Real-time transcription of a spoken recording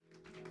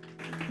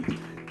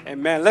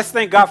Amen. Let's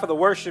thank God for the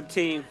worship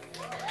team.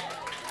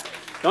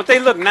 Don't they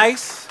look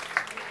nice?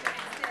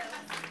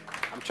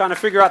 I'm trying to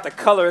figure out the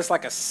color. It's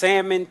like a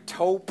salmon,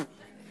 taupe,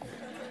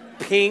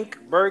 pink,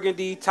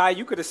 burgundy. Ty,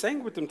 you could have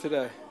sang with them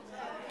today.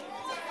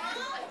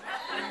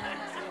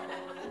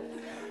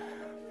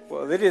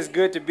 Well, it is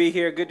good to be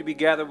here, good to be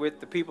gathered with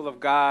the people of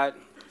God,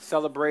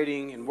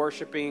 celebrating and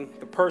worshiping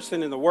the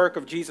person and the work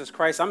of Jesus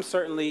Christ. I'm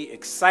certainly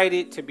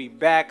excited to be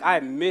back. I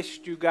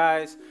missed you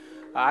guys.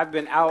 I've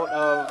been out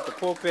of the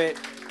pulpit.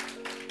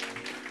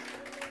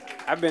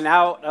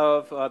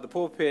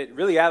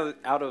 Really out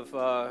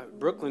of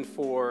Brooklyn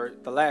for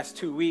the last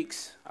 2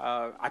 weeks.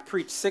 I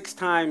preached 6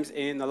 times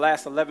in the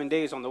last 11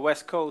 days on the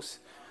West Coast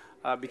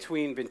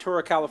between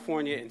Ventura,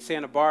 California, and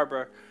Santa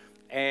Barbara.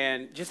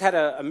 And just had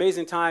an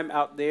amazing time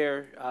out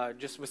there,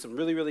 just with some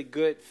really, really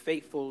good,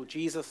 faithful,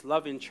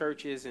 Jesus-loving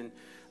churches. And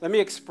let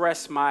me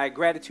express my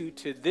gratitude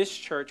to this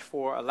church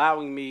for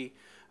allowing me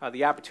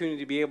the opportunity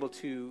to be able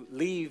to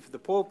leave the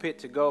pulpit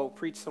to go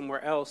preach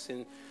somewhere else.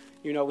 And,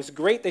 you know, it's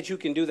great that you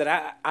can do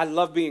that. I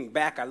love being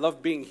back. I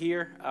love being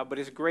here. But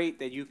it's great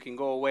that you can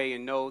go away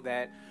and know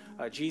that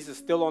Jesus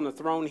is still on the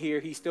throne here.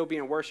 He's still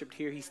being worshiped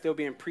here. He's still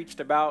being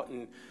preached about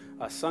and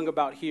sung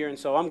about here. And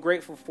so I'm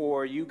grateful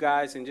for you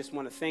guys and just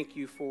want to thank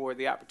you for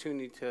the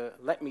opportunity to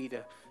let me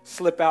to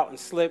slip out and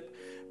slip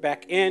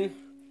back in.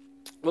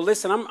 Well,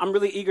 listen, I'm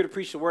really eager to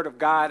preach the word of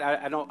God.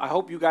 I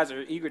hope you guys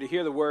are eager to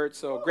hear the word.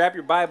 So grab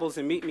your Bibles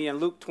and meet me in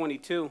Luke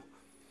 22.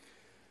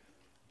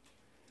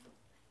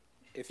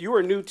 If you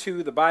are new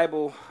to the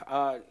Bible,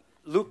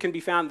 Luke can be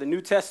found in the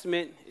New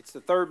Testament. It's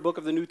the third book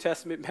of the New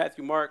Testament,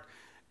 Matthew, Mark,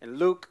 and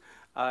Luke.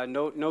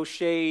 No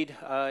shade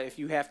if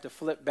you have to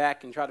flip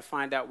back and try to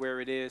find out where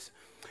it is.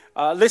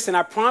 Listen,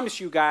 I promise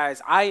you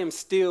guys, I am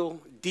still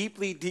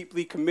deeply,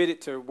 deeply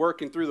committed to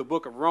working through the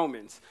book of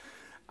Romans.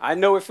 I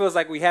know it feels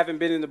like we haven't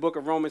been in the book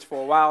of Romans for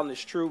a while, and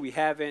it's true, we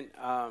haven't.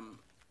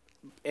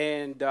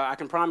 And I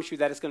can promise you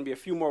that it's going to be a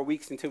few more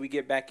weeks until we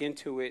get back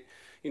into it.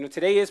 You know,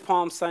 today is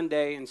Palm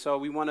Sunday, and so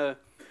we want to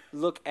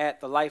look at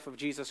the life of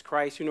Jesus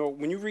Christ. You know,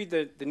 when you read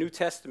the New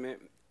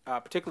Testament,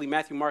 particularly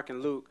Matthew, Mark,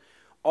 and Luke,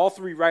 all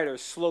 3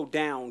 writers slow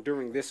down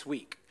during this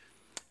week.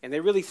 And they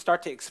really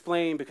start to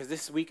explain because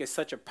this week is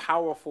such a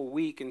powerful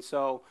week. And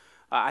so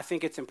I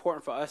think it's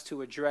important for us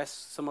to address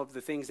some of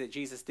the things that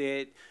Jesus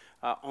did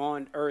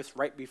on earth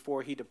right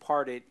before he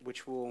departed,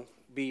 which will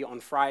be on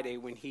Friday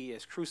when he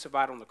is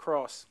crucified on the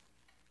cross.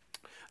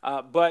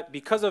 But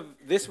because of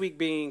this week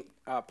being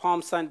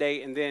Palm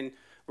Sunday, and then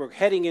we're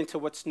heading into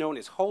what's known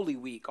as Holy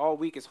Week. All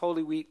week is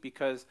Holy Week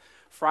because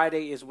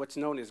Friday is what's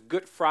known as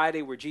Good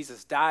Friday, where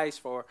Jesus dies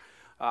for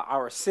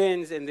our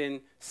sins, and then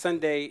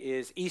Sunday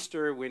is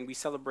Easter when we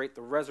celebrate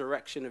the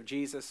resurrection of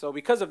Jesus. So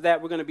because of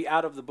that, we're going to be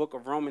out of the book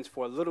of Romans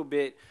for a little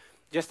bit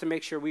just to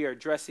make sure we are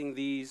addressing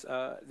these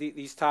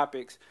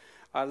topics.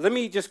 Let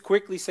me just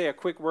quickly say a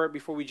quick word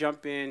before we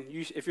jump in.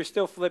 If you're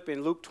still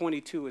flipping, Luke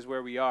 22 is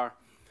where we are.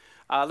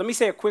 Let me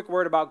say a quick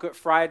word about Good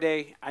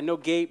Friday. I know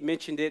Gabe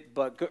mentioned it,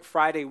 but Good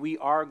Friday, we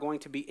are going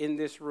to be in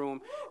this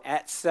room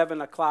at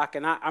 7 o'clock,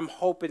 and I'm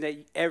hoping that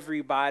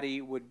everybody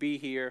would be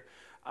here.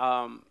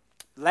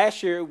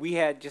 Last year, we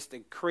had just a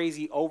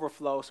crazy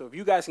overflow, so if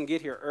you guys can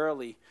get here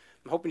early,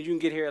 I'm hoping you can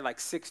get here at like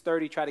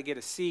 6:30, try to get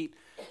a seat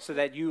so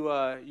that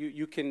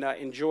you can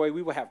enjoy.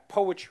 We will have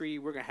poetry.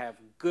 We're going to have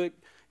good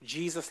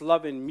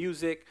Jesus-loving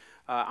music.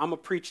 I'm going to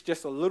preach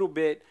just a little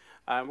bit.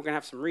 We're going to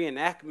have some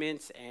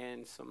reenactments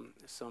and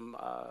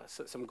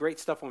some great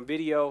stuff on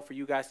video for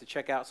you guys to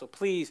check out. So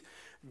please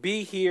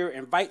be here.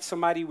 Invite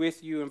somebody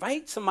with you.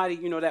 Invite somebody,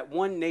 that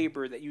one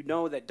neighbor that you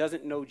know that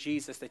doesn't know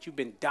Jesus, that you've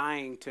been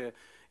dying to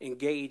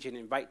engage and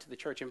invite to the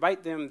church.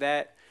 Invite them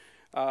that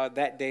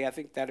day. I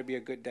think that'll be a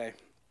good day.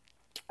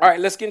 All right,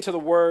 let's get into the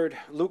word.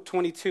 Luke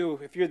 22.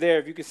 If you're there,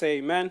 if you could say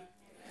amen.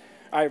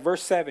 All right,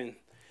 verse 7.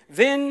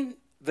 Then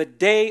the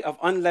day of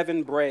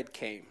unleavened bread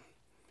came,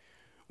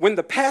 when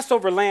the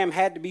Passover lamb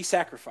had to be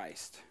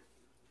sacrificed.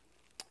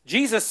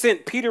 Jesus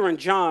sent Peter and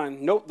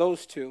John, note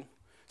those two,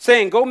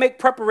 saying, "Go make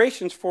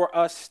preparations for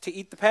us to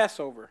eat the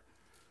Passover."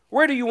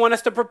 "Where do you want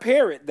us to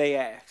prepare it?" they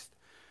asked.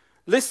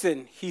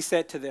 "Listen," he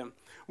said to them,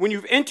 "when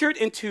you've entered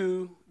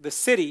into the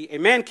city, a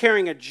man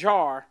carrying a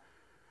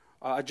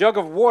jug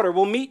of water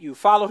will meet you.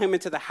 Follow him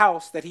into the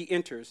house that he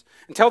enters.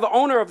 And tell the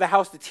owner of the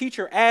house, the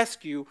teacher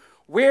asks you,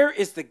 'Where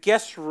is the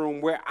guest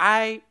room where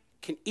I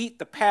can eat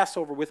the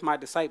Passover with my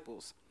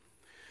disciples?'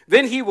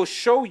 Then he will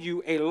show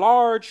you a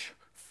large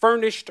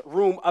furnished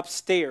room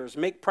upstairs.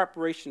 Make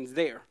preparations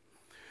there."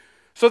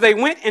 So they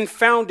went and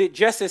found it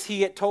just as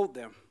he had told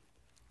them.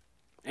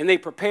 And they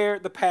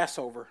prepared the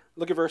Passover.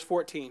 Look at verse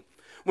 14.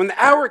 When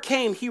the hour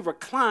came, he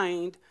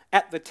reclined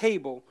at the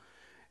table,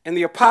 and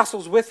the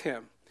apostles with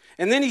him.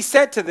 And then he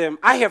said to them,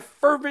 "I have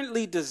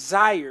fervently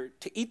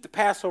desired to eat the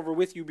Passover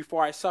with you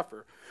before I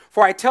suffer.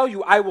 For I tell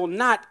you, I will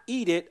not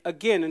eat it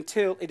again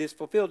until it is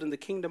fulfilled in the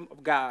kingdom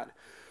of God."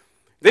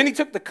 Then he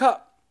took the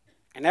cup,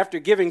 and after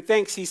giving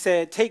thanks, he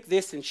said, "Take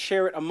this and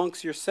share it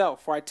amongst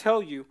yourself. For I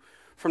tell you,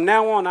 from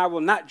now on I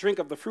will not drink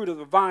of the fruit of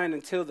the vine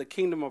until the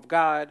kingdom of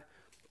God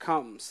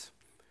comes."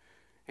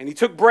 And he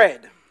took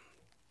bread,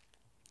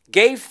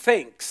 gave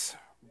thanks,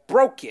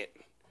 broke it,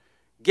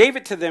 gave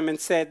it to them, and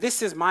said,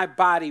 "This is my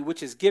body,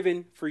 which is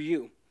given for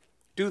you.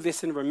 Do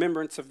this in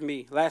remembrance of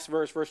me." Last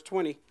verse, verse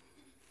 20.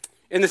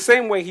 In the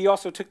same way, he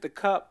also took the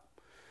cup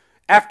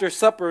after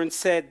supper and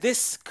said,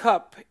 "This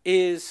cup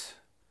is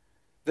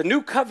the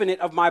new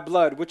covenant of my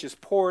blood, which is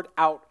poured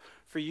out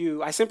for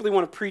you." I simply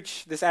want to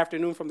preach this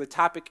afternoon from the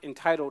topic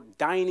entitled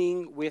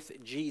Dining with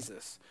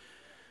Jesus.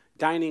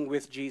 Dining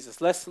with Jesus.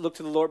 Let's look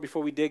to the Lord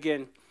before we dig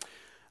in.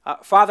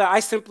 Father, I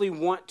simply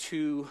want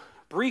to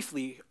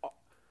briefly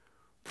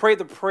pray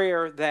the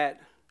prayer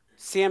that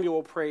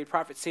Samuel prayed,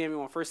 Prophet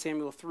Samuel in 1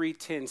 Samuel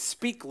 3:10.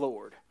 "Speak,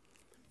 Lord,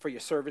 for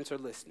your servants are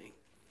listening."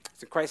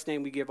 It's in Christ's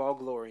name we give all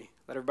glory.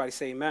 Let everybody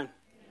say amen. Amen.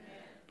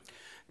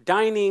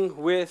 Dining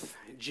with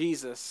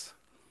Jesus.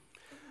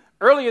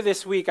 Earlier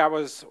this week, I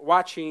was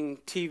watching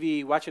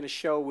TV, watching a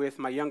show with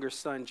my younger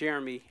son,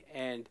 Jeremy,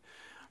 and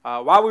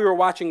while we were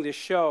watching this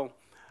show,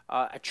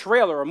 a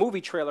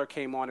movie trailer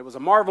came on. It was a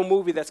Marvel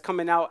movie that's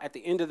coming out at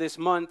the end of this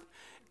month,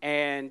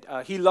 and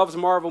he loves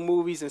Marvel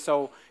movies, and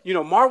so,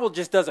 Marvel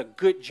just does a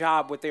good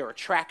job with their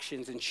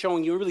attractions and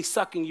showing you, really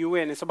sucking you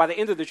in, and so by the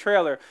end of the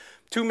trailer,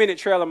 2-minute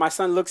trailer, my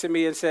son looks at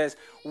me and says,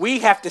 "We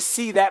have to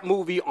see that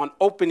movie on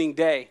opening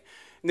day."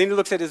 And then he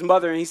looks at his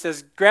mother and he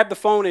says, "Grab the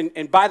phone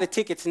and buy the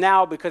tickets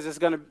now because it's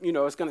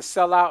gonna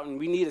sell out and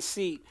we need a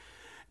seat."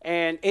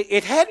 And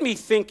it had me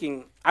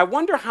thinking, I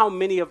wonder how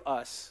many of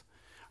us,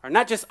 or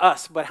not just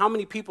us, but how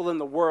many people in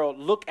the world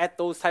look at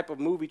those type of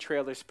movie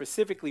trailers,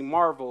 specifically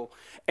Marvel,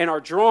 and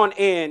are drawn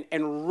in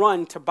and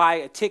run to buy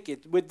a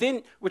ticket,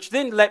 which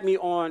then led me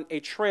on a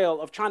trail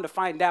of trying to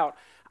find out,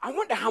 I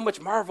wonder how much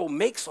Marvel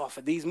makes off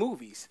of these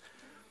movies.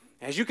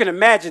 As you can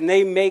imagine,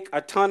 they make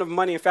a ton of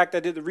money. In fact, I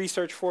did the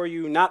research for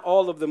you, not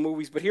all of the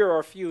movies, but here are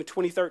a few. In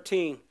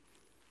 2013,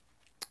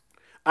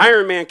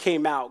 Iron Man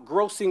came out,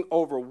 grossing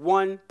over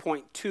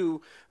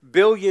 $1.2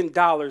 billion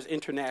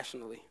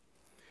internationally.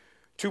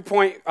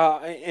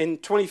 In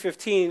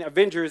 2015,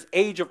 Avengers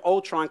Age of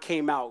Ultron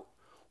came out,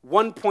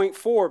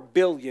 $1.4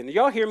 billion.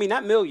 Y'all hear me?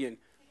 Not million,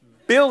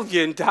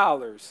 $billion.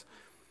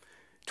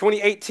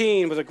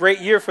 2018 was a great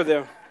year for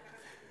them.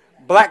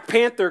 Black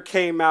Panther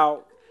came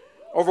out,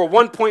 over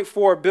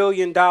 $1.4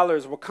 billion,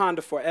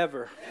 Wakanda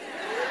forever.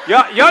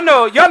 Y'all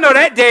know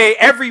that day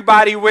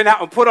everybody went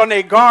out and put on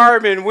their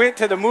garb and went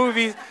to the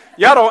movies.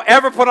 Y'all don't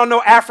ever put on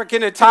no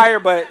African attire,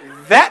 but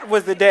that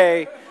was the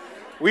day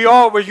we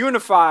all were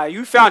unified.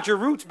 You found your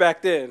roots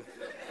back then.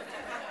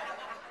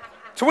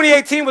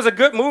 2018 was a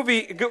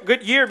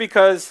good year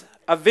because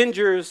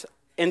Avengers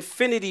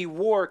Infinity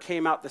War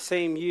came out the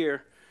same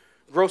year,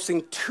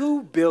 grossing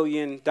 $2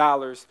 billion.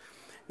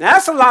 Now,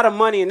 that's a lot of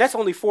money, and that's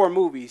only 4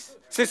 movies.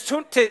 Since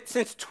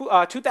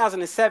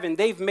 2007,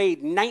 they've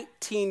made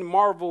 19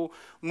 Marvel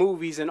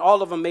movies, and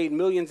all of them made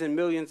millions and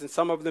millions, and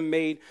some of them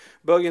made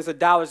billions of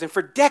dollars. And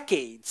for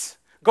decades,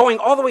 going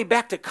all the way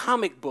back to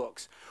comic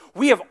books,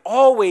 we have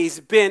always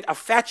been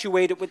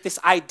infatuated with this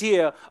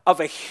idea of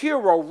a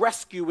hero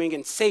rescuing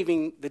and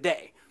saving the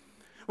day.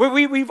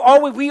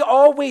 We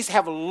always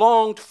have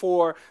longed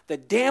for the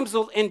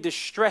damsel in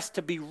distress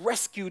to be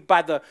rescued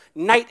by the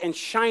knight in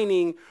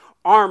shining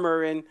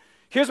armor. And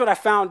here's what I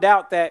found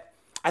out, that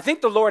I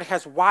think the Lord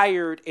has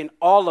wired in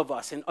all of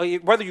us, and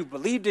whether you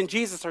believed in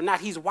Jesus or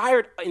not, he's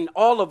wired in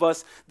all of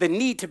us the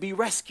need to be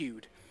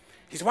rescued.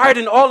 He's wired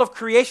in all of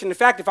creation. In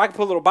fact, if I could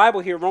put a little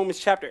Bible here, Romans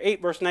chapter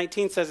 8, verse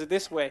 19 says it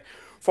this way: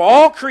 "For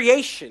all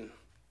creation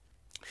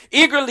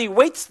eagerly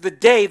waits the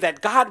day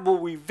that God will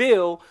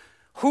reveal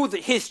who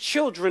his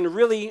children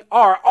really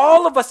are."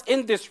 All of us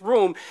in this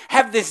room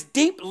have this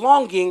deep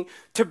longing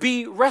to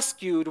be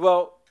rescued.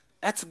 Well,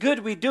 that's good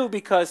we do,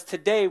 because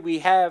today we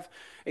have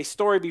a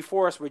story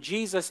before us where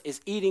Jesus is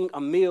eating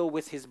a meal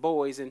with his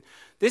boys. And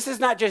this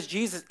is not just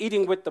Jesus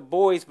eating with the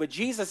boys, but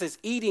Jesus is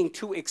eating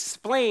to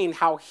explain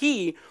how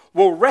he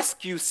will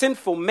rescue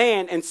sinful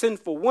man and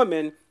sinful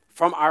woman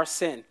from our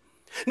sin.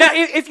 Now,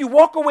 if you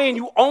walk away and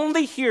you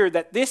only hear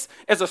that this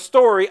is a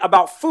story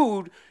about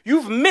food,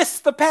 you've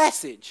missed the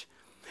passage.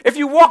 If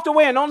you walked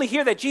away and only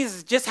hear that Jesus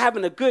is just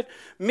having a good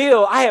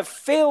meal, I have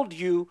failed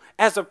you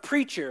as a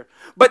preacher.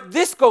 But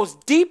this goes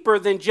deeper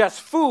than just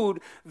food.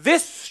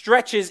 This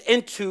stretches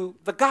into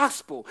the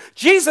gospel.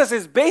 Jesus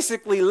is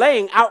basically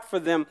laying out for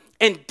them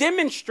and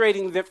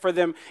demonstrating that for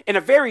them in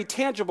a very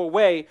tangible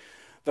way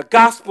the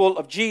gospel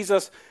of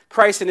Jesus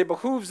Christ. And it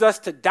behooves us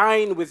to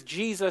dine with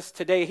Jesus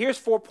today. Here's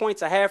 4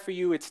 points I have for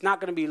you. It's not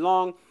going to be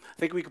long. I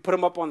think we can put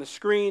them up on the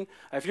screen.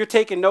 If you're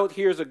taking note,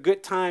 here's a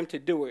good time to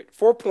do it.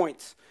 4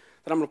 points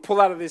that I'm going to pull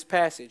out of this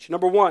passage.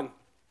 Number 1,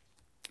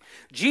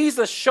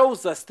 Jesus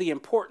shows us the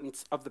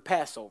importance of the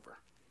Passover.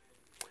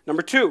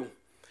 Number 2,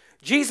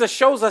 Jesus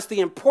shows us the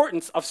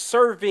importance of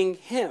serving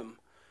him.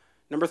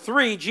 Number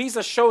 3,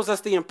 Jesus shows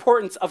us the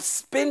importance of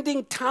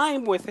spending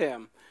time with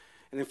him.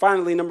 And then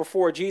finally, number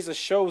 4, Jesus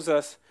shows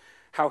us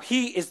how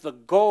he is the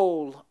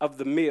goal of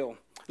the meal.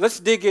 Let's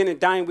dig in and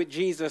dine with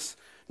Jesus.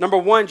 Number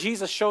 1,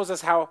 Jesus shows us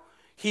how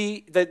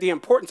the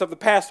importance of the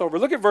Passover.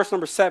 Look at verse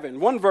number 7,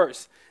 one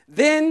verse.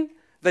 "Then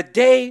the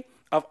day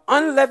of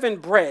unleavened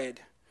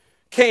bread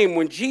came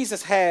when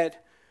Jesus had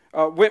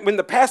when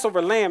the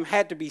Passover lamb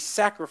had to be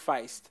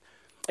sacrificed,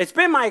 it's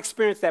been my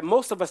experience that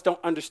most of us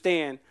don't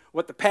understand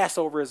what the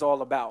Passover is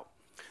all about.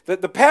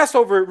 The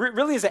Passover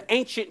really is an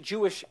ancient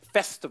Jewish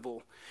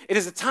festival. It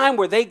is a time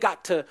where they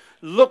got to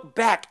look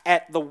back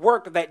at the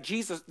work that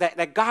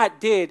that God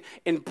did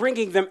in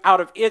bringing them out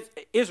of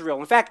Israel.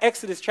 In fact,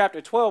 Exodus chapter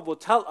 12 will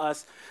tell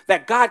us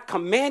that God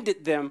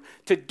commanded them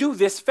to do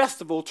this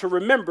festival to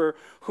remember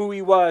who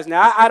he was.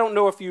 Now, I don't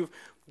know if you've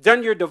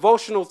done your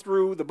devotional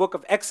through the book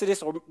of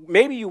Exodus, or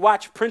maybe you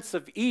watch Prince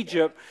of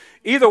Egypt.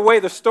 Either way,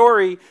 the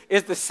story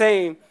is the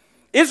same.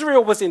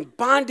 Israel was in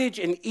bondage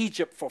in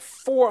Egypt for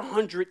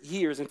 400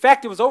 years. In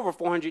fact, it was over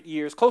 400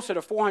 years, closer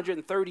to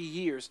 430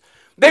 years.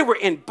 They were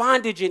in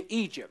bondage in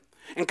Egypt.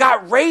 And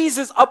God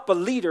raises up a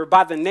leader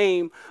by the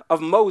name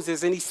of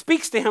Moses, and he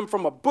speaks to him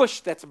from a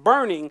bush that's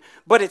burning,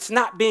 but it's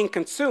not being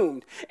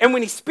consumed. And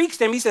when he speaks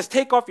to him, he says,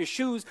 take off your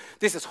shoes.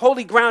 This is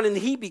holy ground. And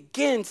he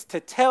begins to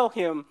tell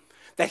him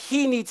that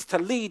he needs to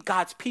lead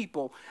God's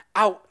people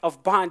out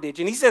of bondage.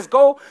 And he says,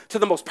 go to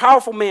the most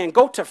powerful man,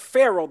 go to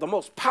Pharaoh, the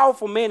most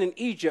powerful man in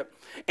Egypt,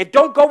 and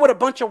don't go with a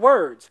bunch of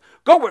words.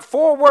 Go with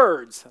 4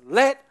 words.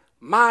 Let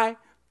my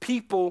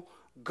people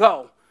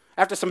go.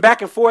 After some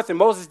back and forth, and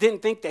Moses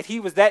didn't think that he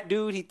was that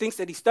dude. He thinks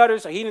that he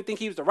stutters, so he didn't think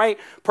he was the right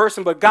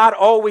person. But God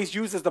always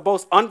uses the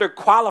most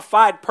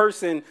underqualified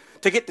person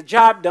to get the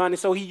job done. And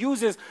so he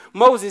uses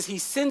Moses. He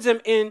sends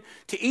him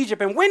into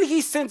Egypt. And when he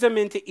sends him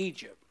into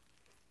Egypt,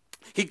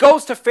 he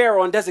goes to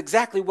Pharaoh and does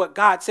exactly what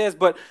God says.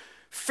 But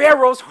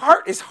Pharaoh's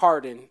heart is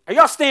hardened. Are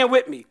y'all staying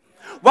with me?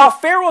 While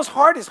Pharaoh's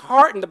heart is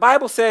hardened, the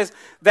Bible says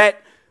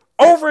that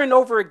over and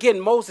over again,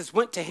 Moses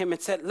went to him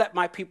and said, let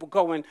my people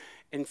go.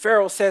 And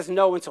Pharaoh says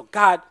no. And so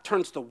God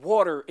turns the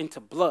water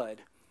into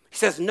blood. He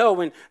says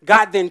no, and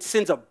God then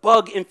sends a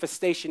bug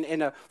infestation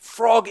and a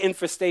frog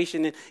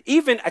infestation and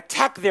even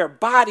attack their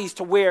bodies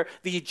to where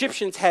the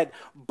Egyptians had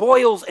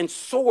boils and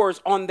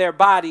sores on their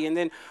body. And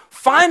then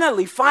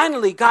finally,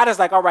 God is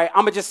like, all right,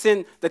 I'm going to just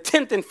send the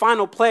 10th and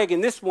final plague,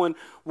 and this one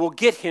will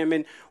get him.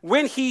 And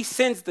when he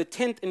sends the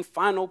 10th and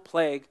final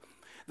plague,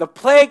 the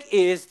plague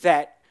is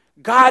that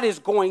God is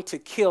going to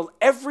kill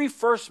every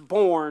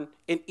firstborn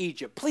in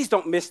Egypt. Please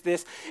don't miss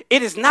this.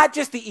 It is not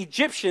just the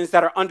Egyptians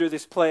that are under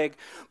this plague,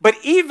 but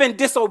even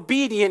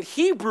disobedient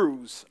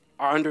Hebrews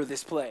are under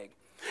this plague.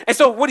 And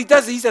so what he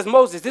does is he says,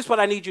 Moses, this is what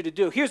I need you to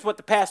do. Here's what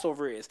the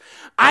Passover is.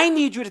 I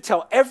need you to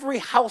tell every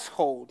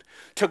household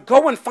to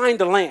go and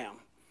find a lamb.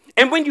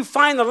 And when you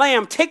find the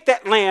lamb, take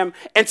that lamb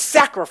and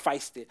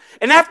sacrifice it.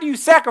 And after you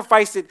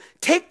sacrifice it,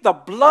 take the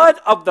blood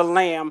of the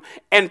lamb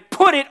and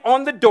put it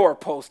on the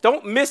doorpost.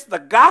 Don't miss the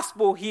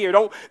gospel here.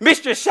 Don't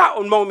miss your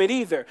shouting moment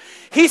either.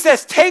 He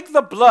says, take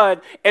the blood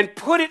and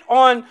put it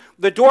on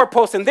the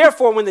doorpost. And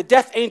therefore, when the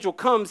death angel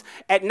comes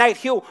at night,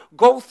 he'll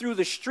go through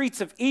the streets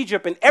of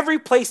Egypt. And every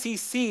place he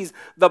sees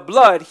the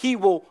blood, he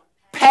will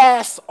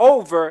pass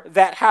over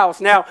that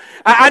house. Now,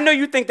 I know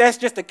you think that's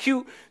just a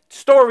cute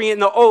story in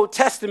the Old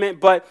Testament,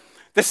 but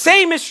the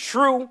same is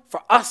true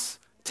for us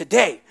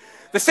today.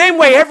 The same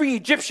way every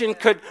Egyptian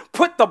could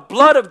put the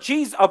blood of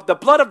Jesus, of the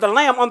blood of the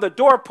lamb on the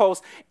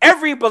doorpost,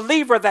 every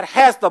believer that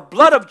has the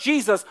blood of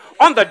Jesus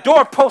on the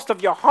doorpost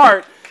of your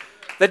heart,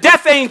 the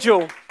death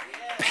angel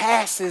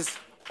passes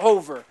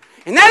over.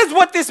 And that is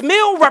what this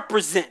meal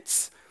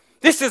represents.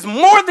 This is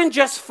more than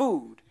just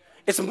food.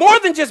 It's more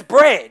than just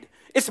bread.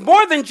 It's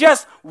more than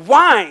just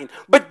wine,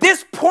 but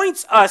this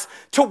points us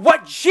to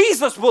what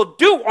Jesus will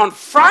do on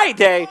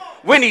Friday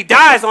when he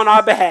dies on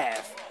our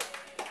behalf.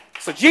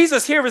 So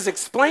Jesus here is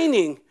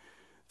explaining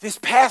this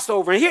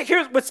Passover. And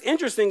here's what's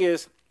interesting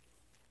is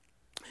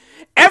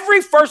every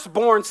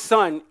firstborn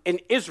son in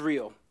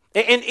Israel,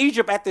 in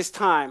Egypt at this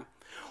time,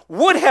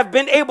 would have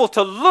been able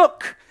to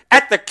look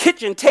at the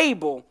kitchen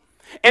table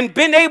and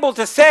been able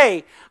to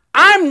say,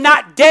 I'm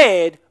not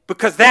dead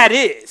because that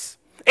is.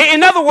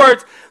 In other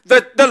words,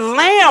 the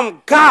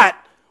lamb got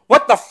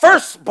what the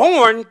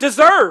firstborn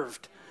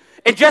deserved.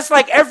 And just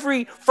like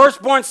every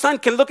firstborn son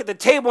can look at the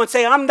table and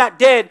say, I'm not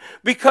dead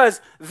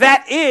because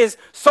that is,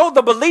 so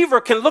the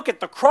believer can look at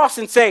the cross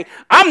and say,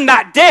 I'm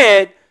not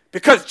dead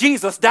because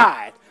Jesus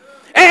died.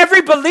 And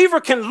every believer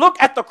can look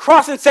at the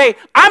cross and say,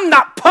 I'm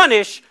not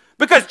punished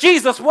because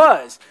Jesus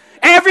was.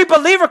 And every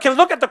believer can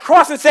look at the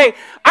cross and say,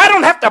 I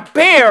don't have to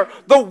bear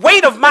the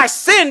weight of my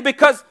sin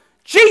because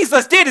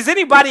Jesus did. Is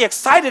anybody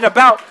excited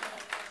about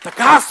the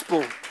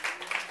gospel?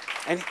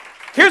 And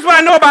here's what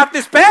I know about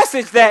this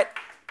passage, that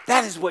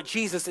is what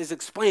Jesus is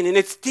explaining.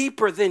 It's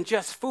deeper than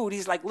just food.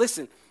 He's like,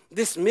 listen,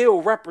 this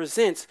meal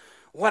represents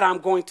what I'm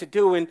going to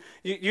do. And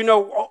you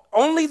know,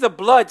 only the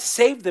blood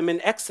saved them in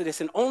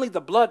Exodus, and only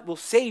the blood will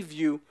save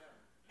you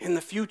in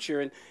the future.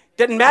 And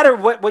doesn't matter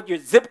what your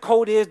zip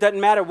code is, doesn't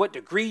matter what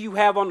degree you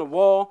have on the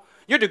wall.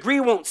 Your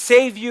degree won't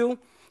save you.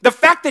 The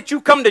fact that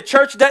you come to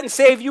church doesn't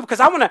save you, because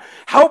I want to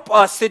help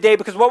us today,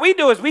 because what we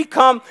do is we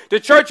come to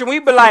church and we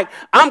be like,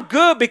 I'm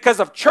good because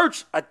of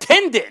church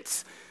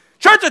attendance.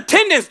 Church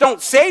attendance don't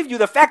save you.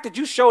 The fact that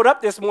you showed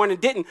up this morning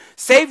didn't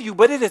save you,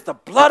 but it is the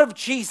blood of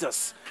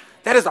Jesus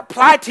that is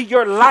applied to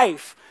your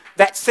life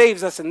that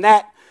saves us. And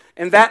that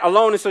and that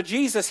alone. And so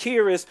Jesus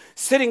here is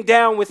sitting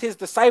down with his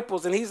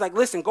disciples, and he's like,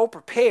 listen, go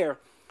prepare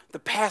the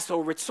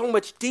Passover. It's so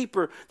much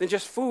deeper than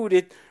just food.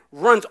 It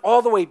runs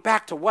all the way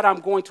back to what I'm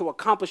going to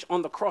accomplish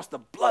on the cross, the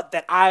blood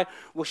that I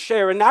will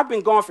share. And I've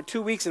been gone for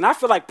 2 weeks, and I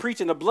feel like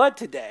preaching the blood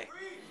today.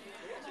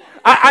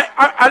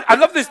 I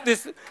love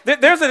this.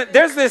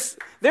 There's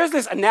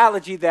this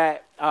analogy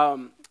that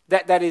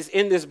that is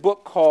in this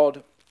book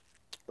called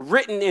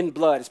Written in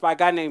Blood. It's by a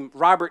guy named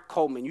Robert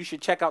Coleman. You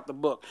should check out the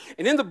book.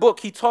 And in the book,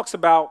 he talks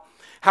about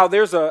how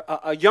there's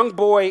a young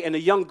boy and a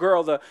young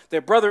girl,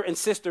 their brother and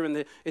sister,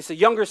 and it's a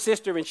younger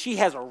sister, and she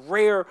has a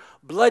rare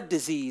blood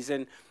disease.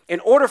 And in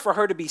order for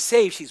her to be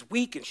saved, she's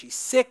weak and she's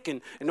sick.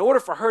 And in order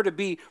for her to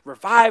be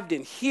revived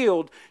and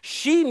healed,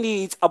 she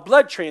needs a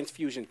blood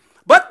transfusion.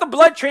 But the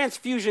blood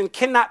transfusion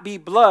cannot be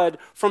blood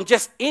from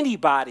just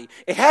anybody.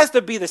 It has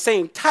to be the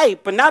same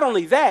type, but not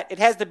only that, it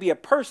has to be a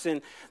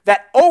person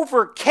that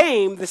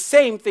overcame the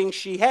same thing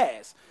she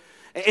has.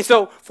 And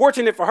so,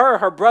 fortunate for her,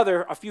 her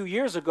brother a few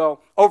years ago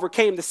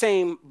overcame the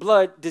same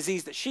blood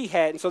disease that she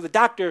had. And so the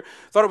doctor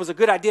thought it was a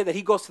good idea that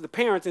he goes to the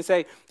parents and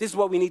say, this is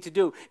what we need to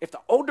do. If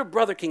the older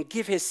brother can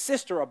give his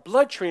sister a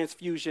blood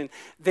transfusion,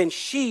 then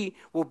she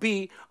will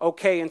be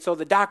okay. And so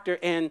the doctor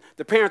and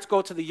the parents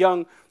go to the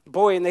young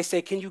boy and they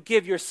say, can you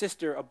give your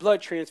sister a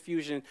blood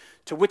transfusion?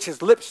 To which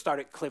his lips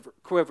started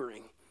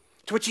quivering,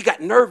 to which he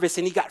got nervous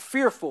and he got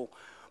fearful.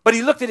 But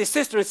he looked at his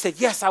sister and said,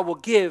 yes, I will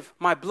give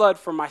my blood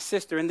for my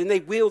sister. And then they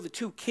wheel the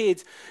two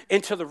kids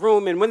into the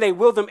room. And when they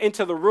wheel them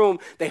into the room,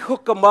 they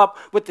hook them up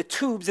with the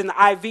tubes and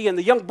the IV. And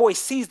the young boy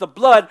sees the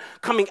blood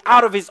coming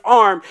out of his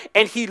arm.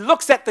 And he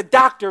looks at the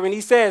doctor and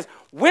he says,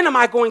 when am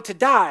I going to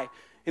die?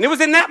 And it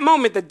was in that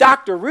moment the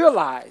doctor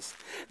realized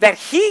that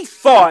he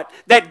thought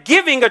that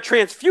giving a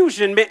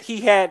transfusion meant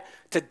he had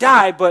to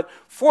die, but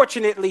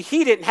fortunately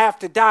he didn't have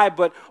to die.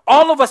 But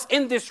all of us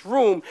in this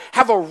room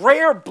have a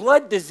rare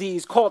blood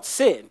disease called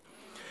sin.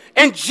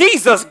 And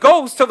Jesus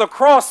goes to the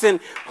cross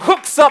and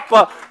hooks up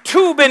a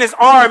tube in his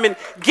arm and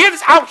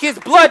gives out his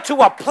blood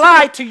to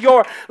apply to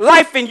your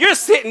life. And you're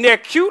sitting there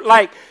cute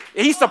like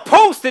he's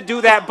supposed to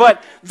do that,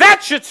 but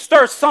that should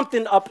stir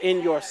something up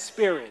in your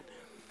spirit.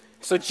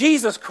 So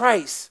Jesus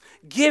Christ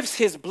gives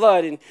his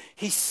blood and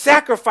he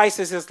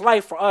sacrifices his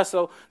life for us.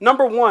 So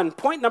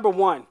point number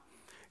one,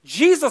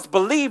 Jesus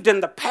believed in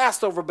the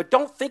Passover, but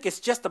don't think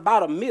it's just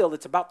about a meal.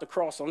 It's about the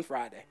cross on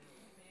Friday.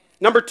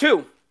 Number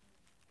two,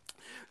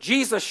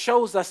 Jesus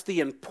shows us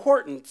the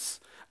importance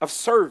of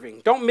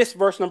serving. Don't miss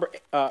verse number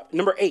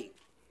 8.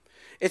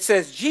 It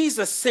says,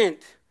 Jesus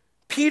sent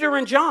Peter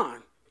and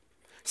John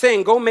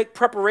saying, go make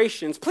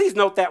preparations. Please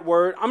note that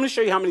word. I'm going to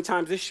show you how many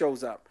times this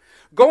shows up.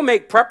 Go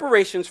make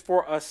preparations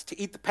for us to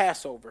eat the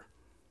Passover.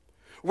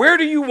 Where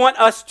do you want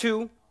us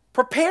to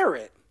prepare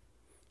it?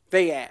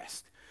 They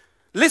asked.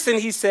 Listen,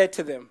 he said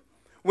to them,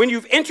 when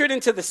you've entered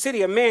into the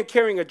city, a man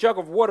carrying a jug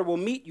of water will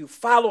meet you.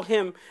 Follow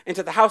him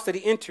into the house that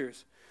he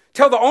enters.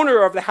 Tell the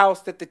owner of the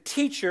house that the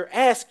teacher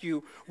asked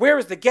you, where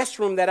is the guest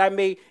room that I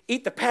may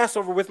eat the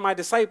Passover with my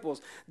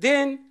disciples?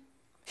 Then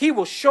he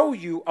will show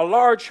you a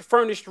large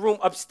furnished room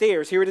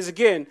upstairs. Here it is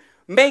again.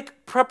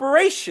 Make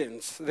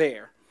preparations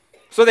there.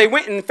 So they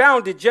went and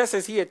found it just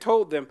as he had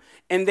told them,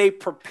 and they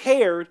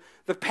prepared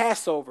the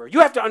Passover.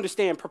 You have to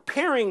understand,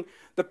 preparing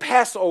the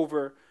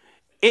Passover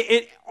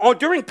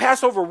during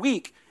Passover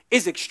week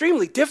is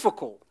extremely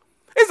difficult.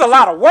 It's a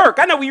lot of work.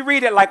 I know we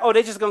read it like, oh,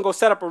 they're just going to go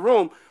set up a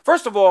room.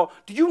 First of all,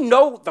 do you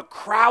know the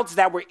crowds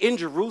that were in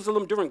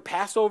Jerusalem during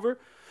Passover?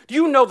 Do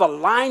you know the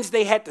lines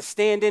they had to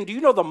stand in? Do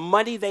you know the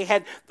money they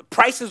had? The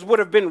prices would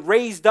have been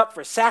raised up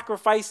for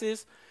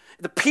sacrifices.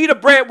 The pita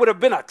bread would have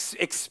been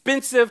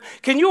expensive.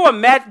 Can you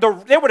imagine?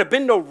 There would have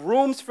been no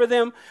rooms for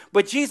them.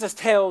 But Jesus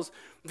tells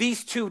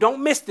these two,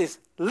 don't miss this,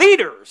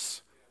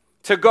 leaders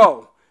to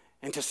go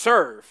and to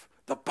serve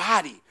the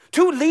body.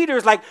 Two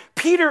leaders like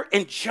Peter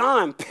and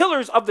John,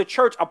 pillars of the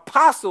church,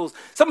 apostles,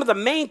 some of the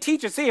main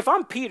teachers. See, if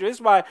I'm Peter, this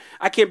is why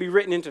I can't be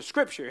written into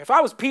scripture. If I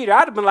was Peter,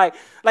 I'd have been like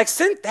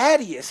send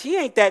Thaddeus. He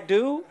ain't that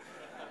dude.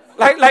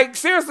 Like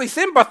seriously,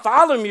 send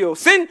Bartholomew.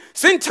 Send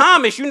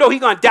Thomas. You know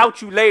he's going to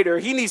doubt you later.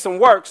 He needs some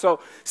work. So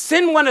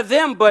send one of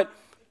them. But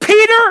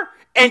Peter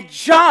and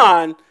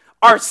John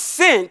are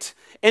sent.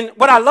 And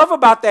what I love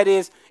about that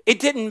is it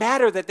didn't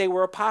matter that they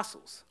were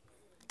apostles.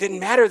 It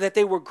didn't matter that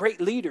they were great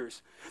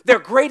leaders. Their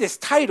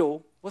greatest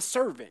title was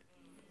servant.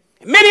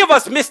 And many of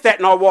us miss that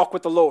in our walk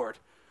with the Lord.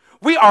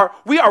 We are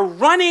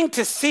running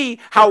to see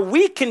how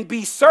we can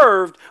be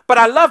served. But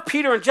I love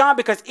Peter and John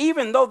because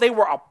even though they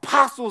were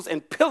apostles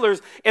and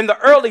pillars in the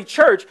early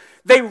church,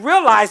 they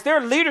realized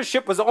their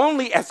leadership was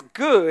only as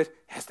good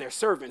as their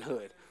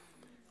servanthood.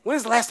 When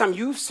is the last time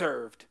you've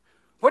served?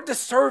 What does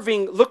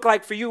serving look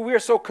like for you? We are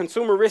so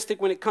consumeristic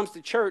when it comes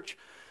to church.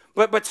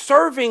 But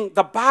serving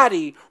the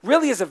body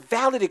really is a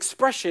valid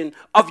expression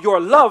of your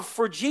love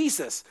for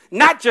Jesus.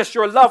 Not just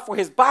your love for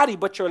his body,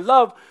 but your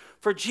love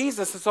for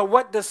Jesus. And so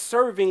what does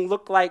serving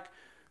look like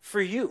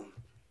for you?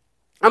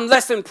 I'm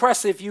less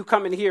impressed if you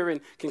come in here and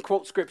can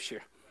quote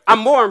scripture. I'm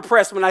more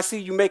impressed when I see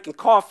you making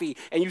coffee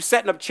and you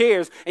setting up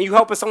chairs and you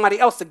helping somebody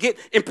else to get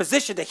in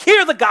position to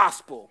hear the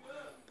gospel.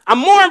 I'm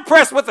more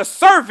impressed with a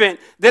servant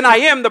than I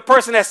am the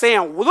person that's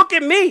saying, well, look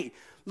at me.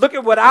 Look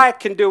at what I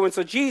can do. And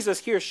so Jesus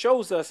here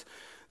shows us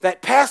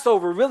that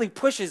Passover really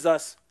pushes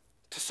us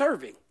to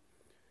serving.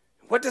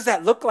 What does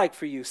that look like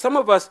for you? Some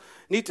of us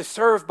need to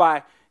serve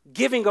by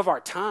giving of our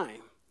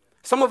time.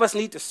 Some of us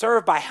need to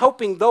serve by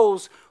helping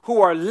those who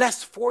are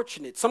less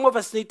fortunate. Some of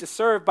us need to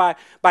serve by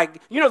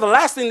the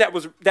last thing that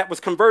was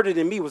converted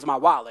in me was my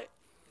wallet.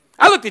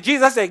 I looked at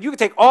Jesus, I said, you can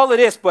take all of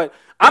this, but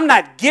I'm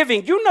not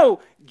giving. You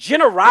know,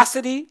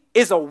 generosity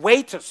is a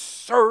way to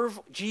serve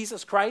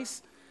Jesus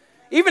Christ.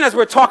 Even as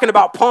we're talking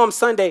about Palm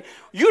Sunday,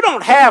 you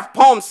don't have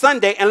Palm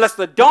Sunday unless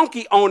the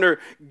donkey owner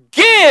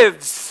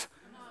gives.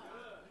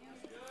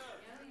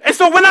 And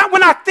so when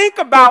I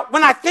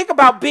think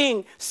about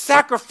being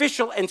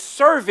sacrificial and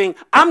serving,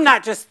 I'm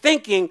not just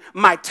thinking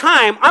my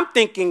time, I'm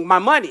thinking my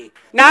money.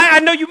 Now, I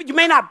know you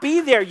may not be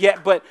there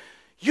yet, but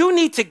you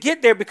need to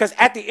get there, because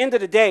at the end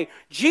of the day,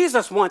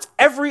 Jesus wants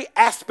every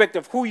aspect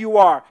of who you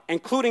are,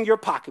 including your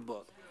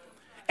pocketbook,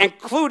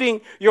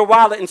 including your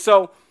wallet. And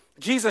so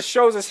Jesus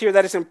shows us here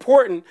that it's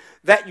important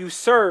that you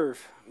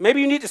serve.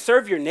 Maybe you need to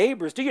serve your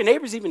neighbors. Do your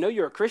neighbors even know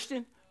you're a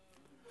Christian?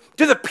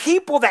 Do the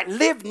people that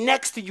live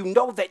next to you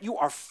know that you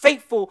are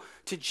faithful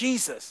to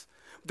Jesus?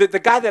 The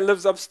guy that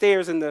lives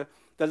upstairs and the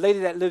old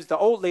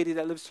lady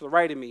that lives to the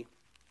right of me,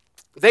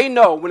 they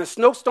know when a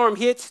snowstorm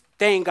hits,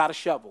 they ain't got a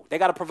shovel. They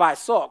got to provide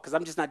salt, because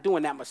I'm just not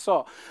doing that much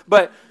salt.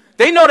 But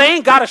they know they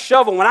ain't got a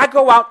shovel. When I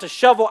go out to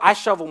shovel, I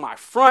shovel my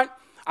front.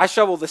 I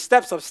shovel the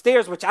steps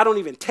upstairs, which I don't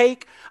even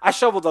take. I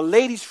shovel the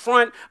lady's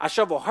front. I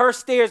shovel her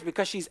stairs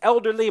because she's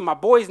elderly. My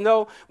boys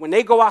know when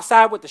they go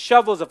outside with the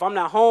shovels, if I'm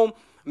not home,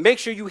 make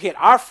sure you hit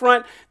our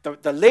front,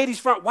 the lady's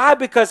front. Why?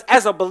 Because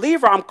as a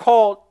believer, I'm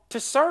called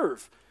to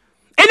serve.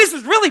 And this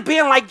is really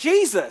being like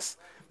Jesus.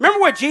 Remember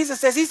what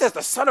Jesus says? He says,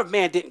 the Son of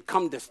Man didn't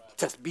come to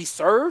be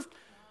served,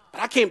 but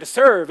I came to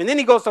serve. And then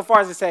he goes so far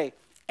as to say,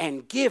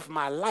 and give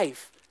my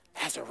life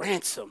as a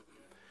ransom.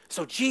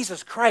 So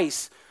Jesus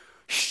Christ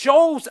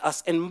shows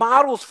us and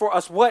models for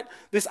us what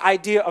this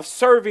idea of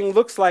serving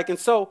looks like. And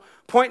so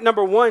point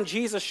number one,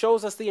 Jesus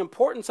shows us the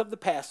importance of the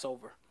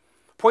Passover.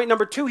 Point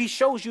number two, he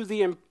shows you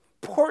the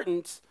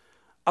importance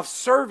of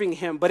serving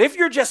him. But if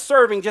you're just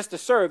serving just to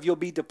serve, you'll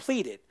be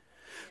depleted.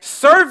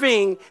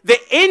 Serving, the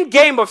end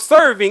game of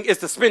serving is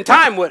to spend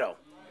time with him.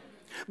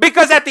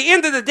 Because at the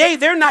end of the day,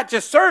 they're not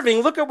just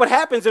serving. Look at what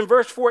happens in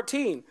verse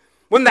 14.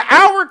 When the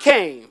hour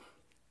came,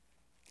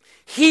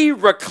 he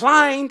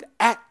reclined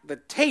at the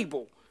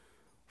table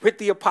with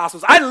the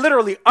apostles. I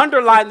literally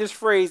underlined this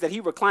phrase that he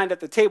reclined at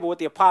the table with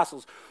the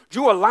apostles,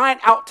 drew a line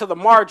out to the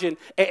margin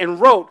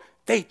and wrote,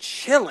 they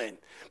chilling.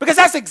 Because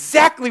that's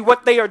exactly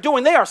what they are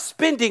doing. They are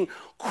spending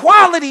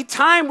quality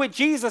time with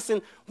Jesus.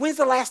 And when's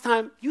the last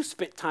time you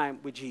spent time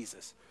with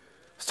Jesus?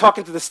 I was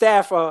talking to the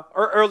staff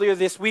earlier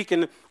this week,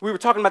 and we were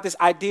talking about this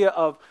idea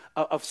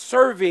of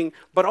serving,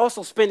 but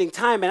also spending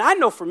time. And I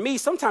know for me,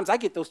 sometimes I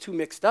get those two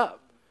mixed up.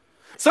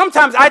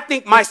 Sometimes I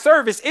think my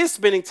service is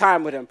spending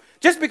time with him.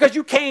 Just because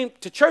you came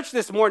to church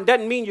this morning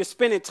doesn't mean you're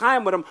spending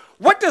time with him.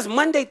 What does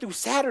Monday through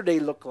Saturday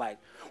look like?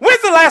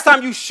 When's the last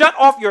time you shut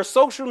off your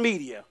social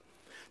media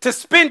to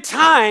spend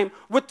time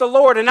with the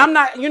Lord? And I'm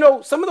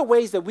not, some of the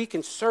ways that we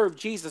can serve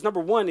Jesus,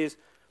 number one is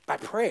by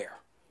prayer.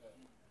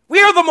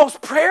 We are the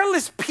most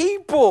prayerless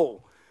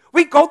people.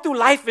 We go through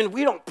life and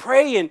we don't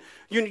pray. And,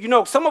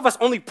 some of us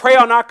only pray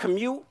on our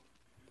commute.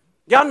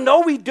 Y'all know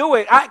we do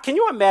it. Can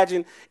you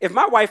imagine if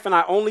my wife and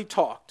I only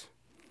talked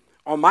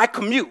on my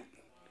commute?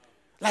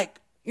 Like,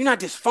 you know how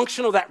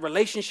dysfunctional that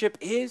relationship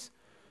is?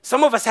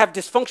 Some of us have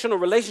dysfunctional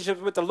relationships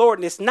with the Lord,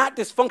 and it's not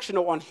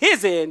dysfunctional on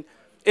his end.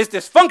 It's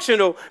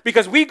dysfunctional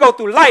because we go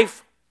through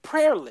life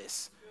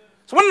prayerless.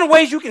 So one of the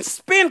ways you can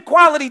spend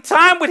quality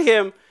time with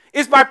him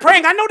is by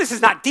praying. I know this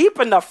is not deep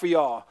enough for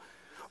y'all,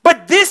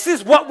 but this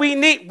is what we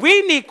need.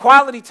 We need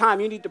quality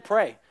time. You need to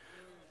pray.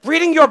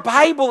 Reading your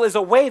Bible is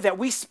a way that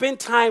we spend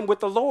time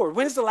with the Lord.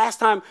 When is the last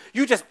time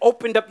you just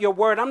opened up your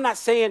word? I'm not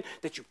saying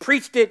that you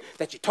preached it,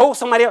 that you told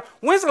somebody else.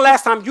 When's the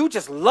last time you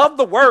just loved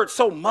the word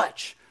so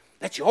much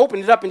that you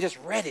opened it up and just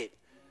read it?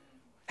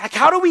 Like,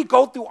 how do we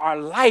go through our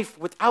life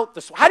without the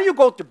sword? How do you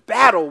go to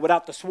battle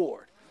without the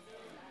sword?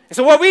 And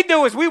so what we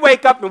do is we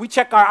wake up and we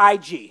check our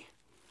IG,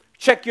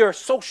 check your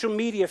social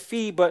media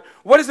feed. But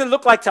what does it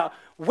look like to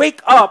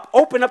wake up,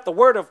 open up the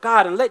word of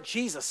God, and let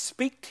Jesus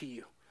speak to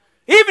you?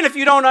 Even if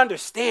you don't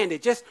understand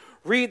it, just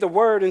read the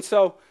word. And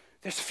so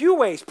there's a few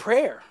ways: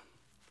 prayer,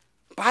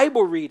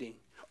 Bible reading,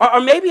 or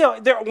maybe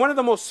one of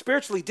the most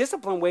spiritually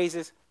disciplined ways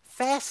is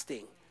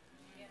fasting.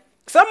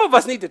 Some of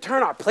us need to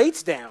turn our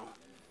plates down.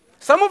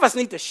 Some of us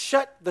need to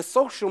shut the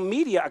social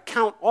media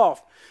account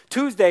off.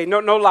 Tuesday, no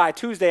lie,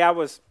 Tuesday I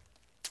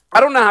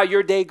don't know how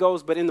your day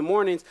goes, but in the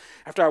mornings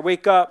after I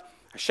wake up,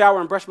 I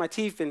shower and brush my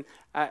teeth, and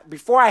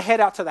before I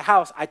head out to the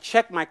house, I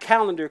check my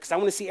calendar because I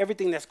want to see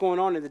everything that's going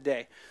on in the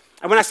day.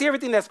 And when I see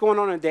everything that's going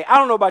on in the day, I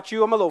don't know about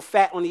you, I'm a little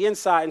fat on the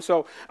inside, and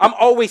so I'm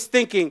always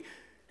thinking,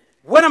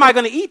 what am I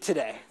going to eat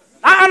today?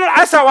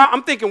 That's how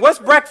I'm thinking, what's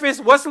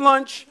breakfast, what's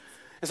lunch?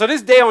 And so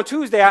this day on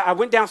Tuesday, I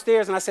went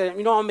downstairs and I said,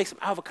 I'll make some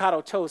avocado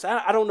toast.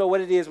 I don't know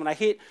what it is. When I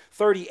hit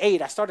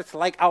 38, I started to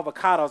like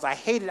avocados. I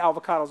hated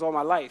avocados all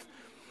my life.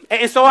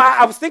 And so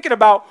I was thinking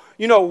about,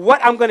 what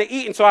I'm going to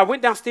eat. And so I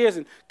went downstairs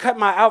and cut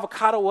my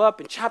avocado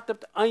up and chopped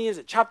up the onions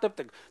and chopped up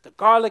the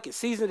garlic and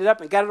seasoned it up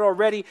and got it all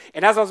ready.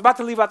 And as I was about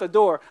to leave out the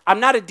door, I'm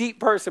not a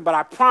deep person, but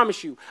I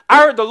promise you, I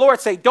heard the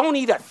Lord say, don't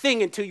eat a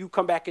thing until you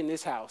come back in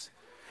this house.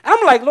 And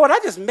I'm like, Lord, I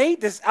just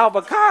made this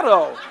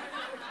avocado.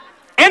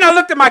 And I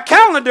looked at my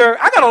calendar.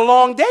 I got a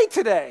long day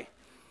today.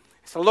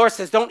 So the Lord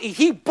says, don't eat.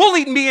 He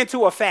bullied me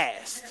into a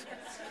fast.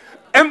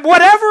 And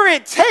whatever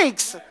it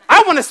takes,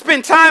 I want to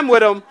spend time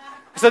with him.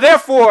 So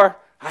therefore,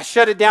 I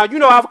shut it down.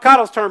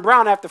 Avocados turn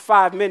brown after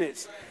 5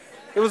 minutes.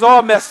 It was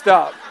all messed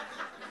up.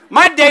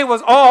 My day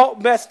was all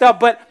messed up,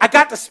 but I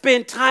got to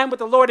spend time with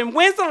the Lord. And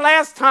when's the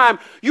last time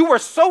you were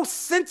so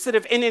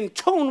sensitive and in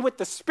tune with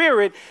the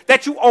Spirit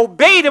that you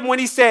obeyed him when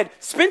he said,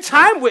 spend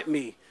time with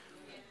me?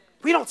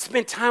 We don't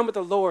spend time with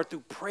the Lord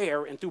through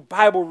prayer and through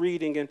Bible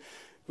reading, and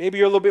maybe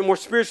you're a little bit more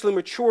spiritually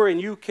mature and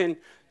you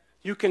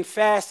can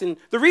fast. And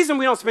the reason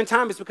we don't spend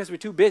time is because we're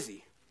too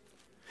busy.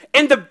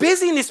 And the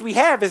busyness we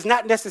have is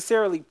not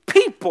necessarily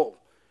people.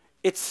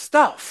 It's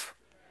stuff.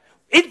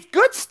 It's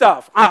good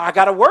stuff. I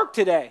got to work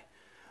today.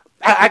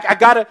 I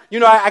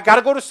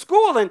gotta go to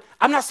school. And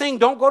I'm not saying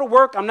don't go to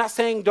work. I'm not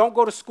saying don't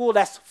go to school.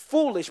 That's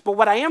foolish. But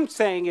what I am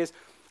saying is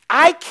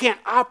I can't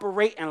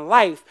operate in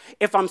life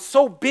if I'm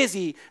so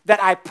busy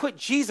that I put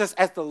Jesus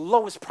as the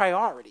lowest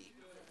priority.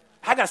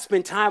 I got to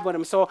spend time with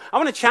him. So I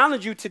want to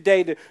challenge you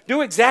today to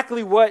do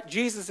exactly what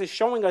Jesus is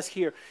showing us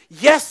here.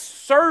 Yes,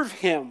 serve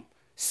him.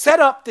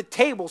 Set up the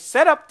table,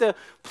 set up the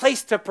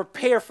place to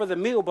prepare for the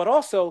meal, but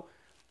also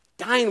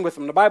dine with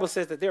them. The Bible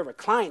says that they're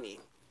reclining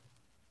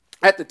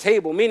at the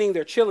table, meaning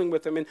they're chilling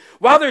with them. And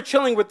while they're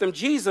chilling with them,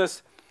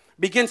 Jesus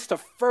begins to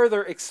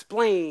further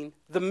explain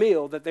the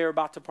meal that they're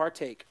about to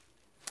partake.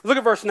 Look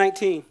at verse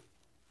 19.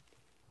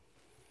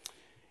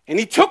 And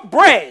he took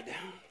bread,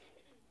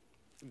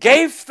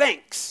 gave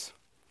thanks,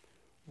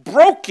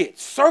 broke it,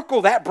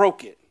 circle that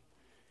broke it,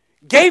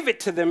 gave it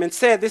to them and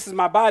said, this is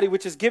my body,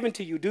 which is given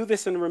to you. Do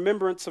this in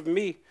remembrance of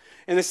me.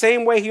 In the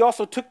same way, he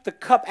also took the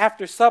cup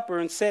after supper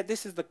and said,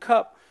 this is the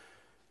cup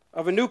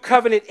of a new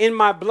covenant in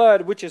my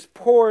blood, which is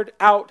poured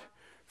out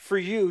for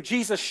you.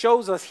 Jesus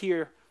shows us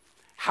here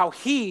how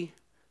he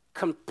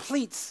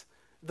completes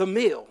the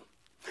meal.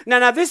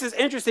 Now, this is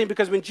interesting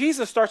because when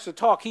Jesus starts to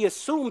talk, he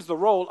assumes the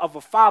role of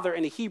a father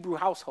in a Hebrew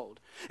household.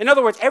 In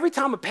other words, every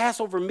time a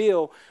Passover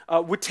meal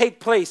would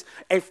take place,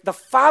 if the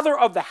father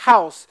of the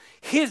house,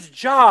 his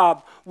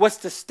job was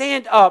to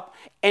stand up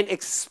and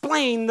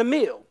explain the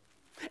meal.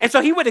 And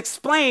so he would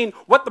explain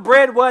what the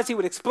bread was. He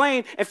would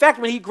explain. In fact,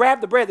 when he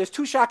grabbed the bread, there's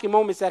two shocking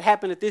moments that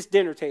happen at this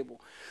dinner table.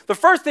 The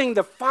first thing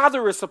the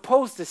father is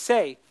supposed to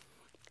say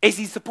is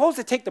he's supposed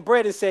to take the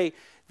bread and say,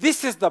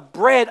 this is the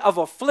bread of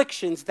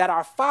afflictions that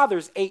our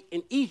fathers ate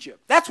in Egypt.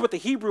 That's what the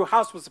Hebrew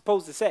house was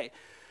supposed to say.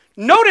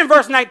 Note in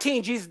verse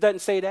 19, Jesus doesn't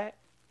say that.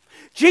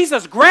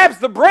 Jesus grabs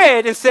the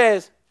bread and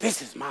says,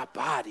 this is my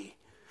body.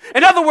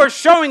 In other words,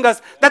 showing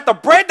us that the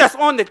bread that's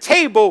on the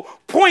table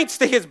points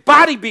to his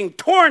body being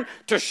torn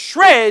to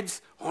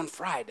shreds on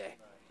Friday.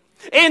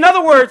 In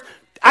other words,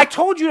 I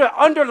told you to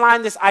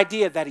underline this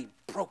idea that he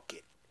broke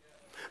it.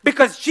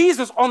 Because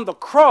Jesus on the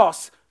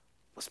cross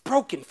was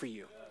broken for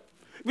you.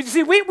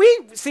 See, we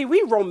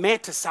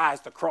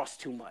romanticize the cross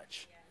too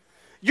much.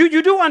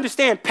 You do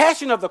understand,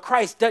 Passion of the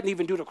Christ doesn't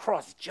even do the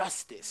cross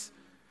justice.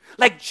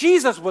 Like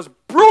Jesus was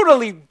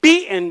brutally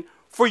beaten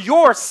for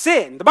your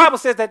sin. The Bible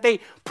says that they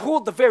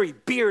pulled the very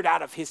beard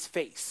out of his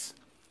face.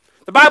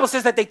 The Bible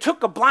says that they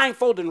took a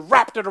blindfold and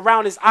wrapped it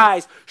around his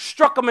eyes,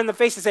 struck him in the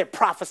face and said,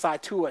 prophesy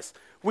to us,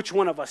 which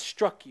one of us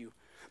struck you?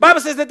 The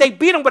Bible says that they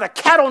beat him with a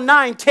cat o'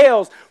 nine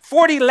tails,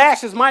 40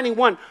 lashes, minding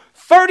one,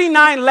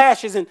 39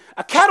 lashes, and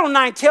a cat o'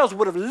 nine tails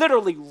would have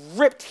literally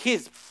ripped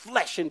his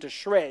flesh into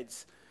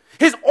shreds.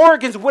 His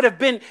organs would have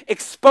been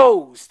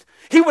exposed.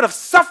 He would have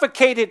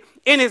suffocated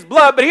in his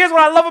blood. But here's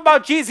what I love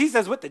about Jesus. He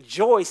says, with the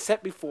joy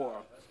set before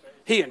him,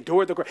 he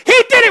endured the cross.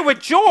 He did it with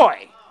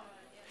joy.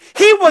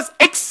 He was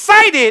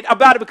excited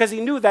about it because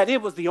he knew that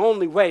it was the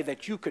only way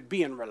that you could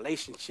be in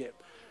relationship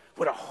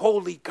with a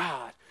holy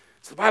God.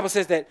 So the Bible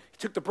says that he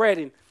took the bread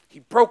and he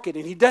broke it.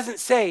 And he doesn't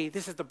say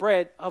this is the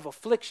bread of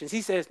afflictions.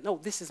 He says, no,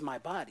 this is my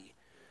body.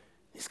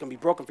 It's going to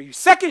be broken for you.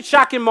 Second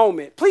shocking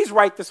moment. Please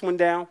write this one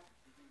down.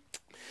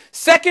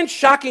 Second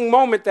shocking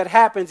moment that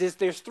happens is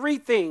there's three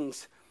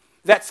things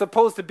that's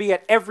supposed to be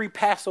at every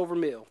Passover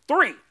meal.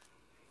 Three.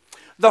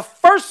 The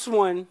first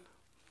one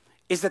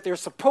is that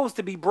there's supposed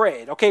to be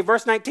bread. Okay,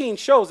 verse 19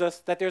 shows us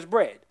that there's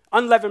bread,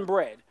 unleavened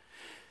bread.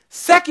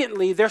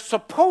 Secondly, there's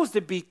supposed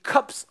to be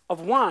cups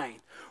of wine.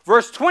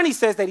 Verse 20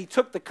 says that he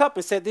took the cup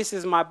and said, this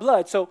is my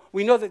blood. So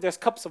we know that there's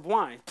cups of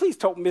wine. Please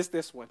don't miss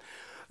this one.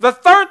 The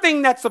third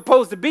thing that's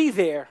supposed to be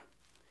there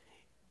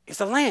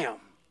is a lamb.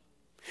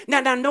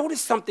 Now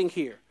notice something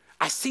here.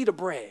 I see the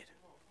bread.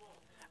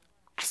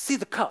 I see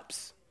the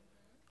cups.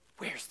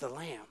 Where's the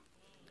lamb?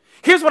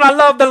 Here's what I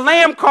love. The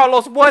lamb,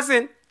 Carlos,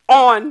 wasn't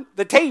on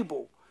the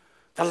table.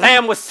 The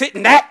Lamb was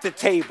sitting at the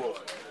table.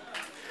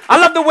 I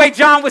love the way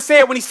John would say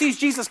it when he sees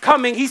Jesus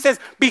coming. He says,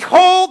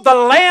 behold the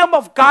Lamb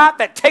of God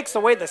that takes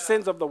away the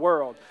sins of the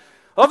world.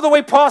 I love the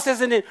way Paul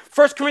says it in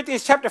 1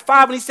 Corinthians chapter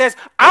 5 when he says,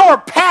 our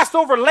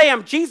Passover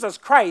Lamb, Jesus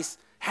Christ,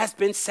 has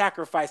been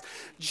sacrificed.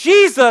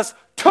 Jesus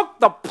took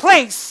the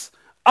place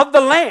of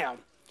the Lamb.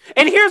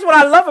 And here's what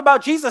I love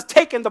about Jesus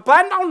taking the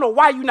place. I don't know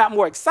why you're not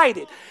more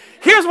excited.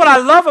 Here's what I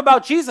love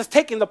about Jesus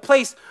taking the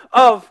place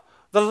of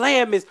the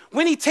Lamb is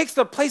when he takes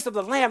the place of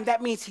the Lamb,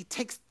 that means he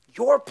takes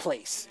your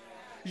place.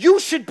 You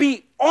should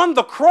be on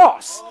the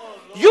cross.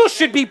 You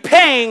should be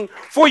paying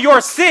for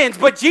your sins,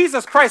 but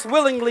Jesus Christ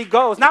willingly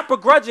goes, not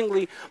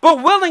begrudgingly,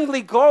 but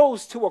willingly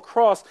goes to a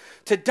cross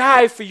to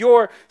die for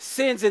your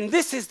sins. And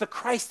this is the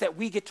Christ that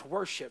we get to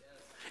worship.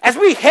 As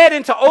we head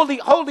into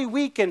Holy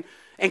Week and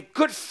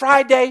Good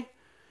Friday,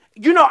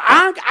 you know,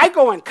 I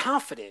go in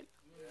confident.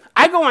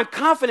 I go in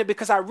confident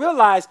because I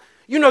realize,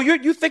 you know,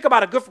 you think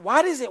about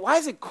why is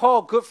it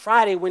called Good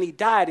Friday when he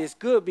died? It's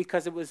good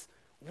because it was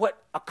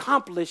what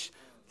accomplished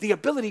the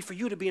ability for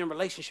you to be in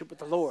relationship with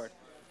the Lord.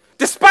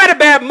 Despite a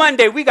bad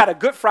Monday, we got a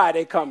Good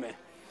Friday coming.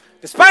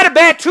 Despite a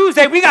bad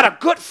Tuesday, we got a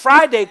Good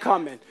Friday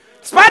coming.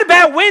 Despite a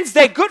bad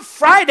Wednesday, Good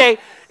Friday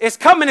is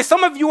coming. And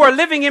some of you are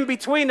living in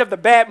between of the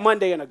bad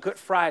Monday and a Good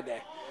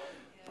Friday.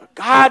 But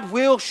God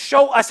will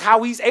show us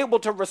how he's able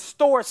to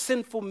restore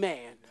sinful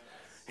man.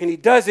 And he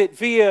does it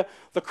via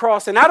the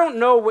cross. And I don't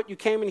know what you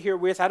came in here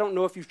with. I don't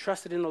know if you've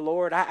trusted in the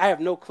Lord. I have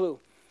no clue.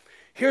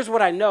 Here's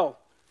what I know.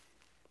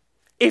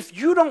 If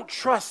you don't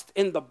trust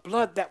in the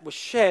blood that was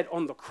shed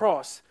on the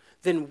cross,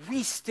 then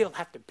we still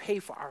have to pay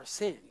for our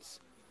sins.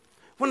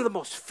 One of the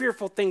most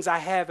fearful things I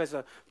have as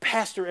a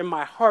pastor in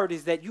my heart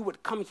is that you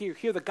would come here,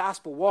 hear the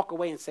gospel, walk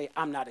away and say,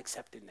 I'm not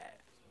accepting that.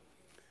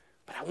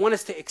 But I want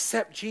us to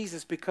accept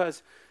Jesus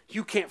because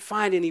you can't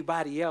find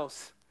anybody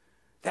else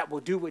that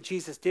will do what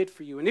Jesus did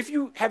for you. And if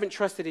you haven't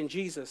trusted in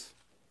Jesus,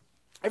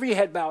 every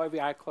head bow,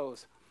 every eye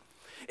closed.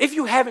 If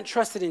you haven't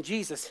trusted in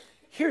Jesus,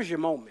 here's your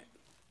moment.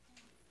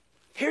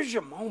 Here's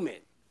your moment.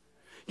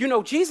 You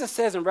know, Jesus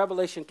says in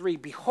Revelation 3,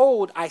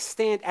 behold, I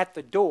stand at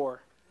the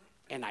door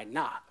and I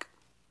knock.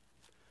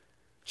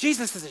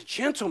 Jesus is a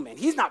gentleman.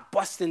 He's not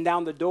busting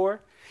down the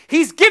door.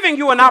 He's giving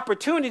you an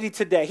opportunity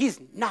today. He's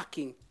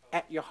knocking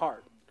at your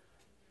heart.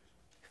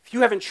 If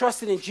you haven't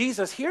trusted in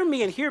Jesus, hear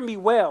me and hear me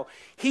well.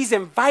 He's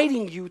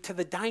inviting you to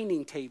the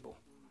dining table.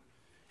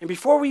 And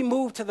before we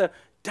move to the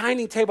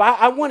dining table,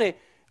 I want to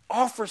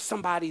offer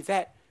somebody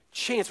that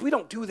chance. We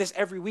don't do this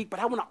every week, but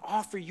I want to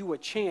offer you a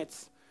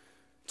chance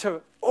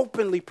to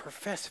openly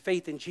profess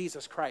faith in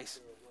Jesus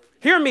Christ.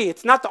 Hear me,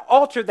 it's not the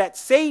altar that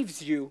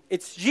saves you,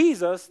 it's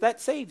Jesus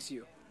that saves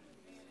you.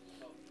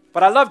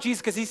 But I love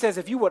Jesus because he says,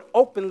 if you would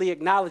openly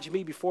acknowledge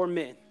me before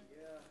men,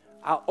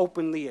 I'll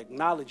openly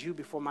acknowledge you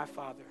before my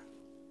Father.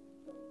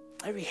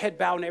 Every head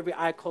bowed and every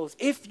eye closed.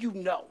 If you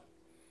know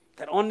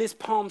that on this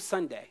Palm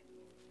Sunday,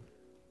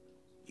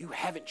 you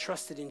haven't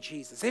trusted in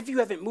Jesus, if you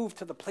haven't moved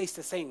to the place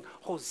to saying,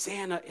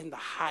 Hosanna in the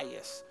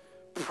highest,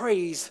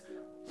 praise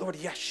Lord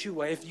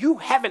Yeshua, if you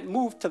haven't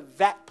moved to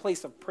that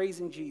place of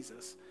praising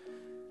Jesus,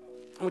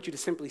 I want you to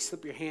simply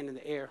slip your hand in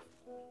the air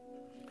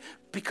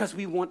because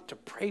we want to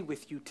pray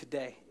with you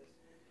today.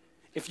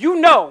 If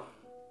you know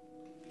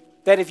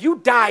that if you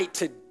died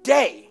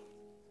today,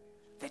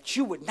 that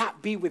you would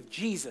not be with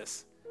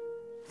Jesus,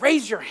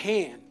 raise your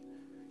hand.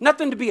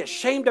 Nothing to be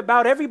ashamed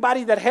about.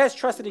 Everybody that has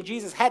trusted in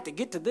Jesus had to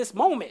get to this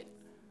moment.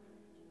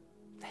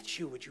 That's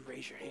you. Would you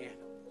raise your hand?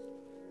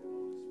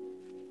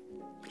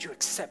 Would you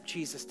accept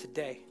Jesus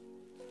today?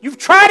 You've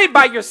tried it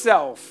by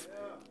yourself.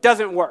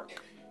 Doesn't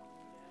work.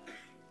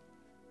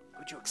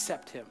 Would you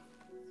accept him?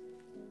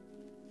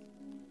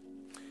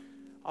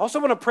 I also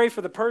want to pray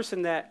for the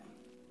person that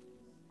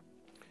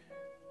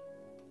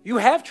you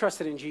have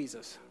trusted in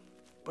Jesus,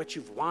 but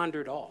you've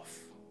wandered off.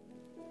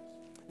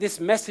 This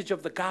message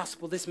of the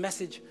gospel, this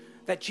message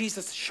that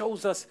Jesus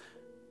shows us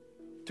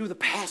through the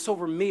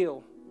Passover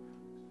meal,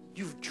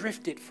 you've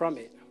drifted from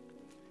it.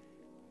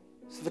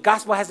 So the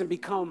gospel hasn't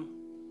become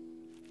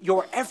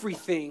your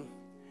everything.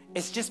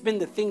 It's just been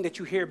the thing that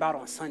you hear about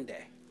on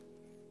Sunday.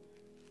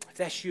 If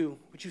that's you,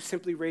 would you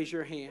simply raise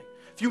your hand?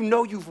 If you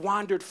know you've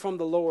wandered from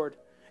the Lord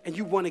and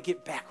you want to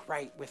get back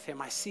right with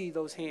him, I see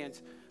those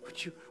hands.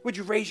 Would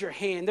you raise your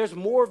hand? There's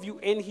more of you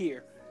in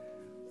here.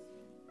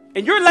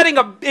 And you're letting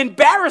an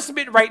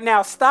embarrassment right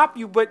now stop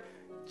you, but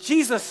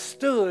Jesus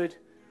stood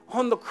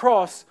on the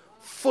cross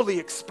fully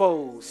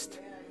exposed.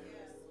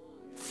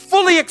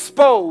 Fully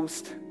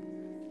exposed.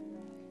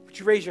 Would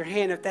you raise your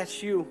hand if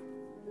that's you?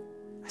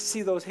 I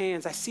see those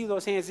hands. I see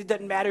those hands. It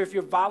doesn't matter if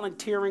you're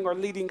volunteering or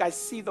leading. I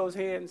see those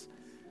hands.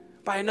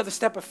 By another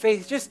step of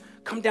faith, just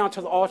come down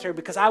to the altar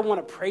because I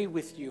want to pray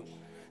with you.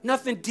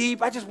 Nothing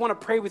deep. I just want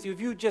to pray with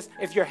you.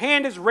 If your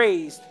hand is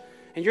raised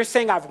and you're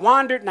saying, I've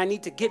wandered and I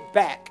need to get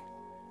back,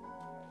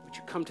 would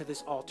you come to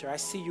this altar? I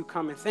see you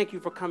coming. Thank you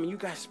for coming. You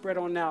guys spread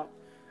on out.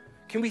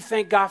 Can we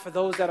thank God for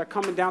those that are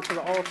coming down to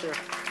the altar?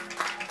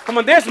 Come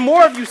on, there's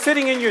more of you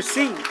sitting in your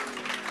seat.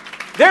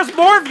 There's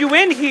more of you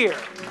in here.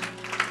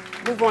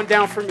 Move on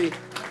down for me.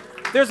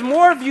 There's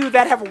more of you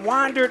that have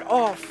wandered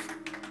off.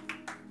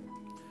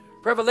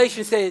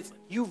 Revelation says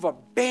you've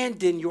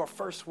abandoned your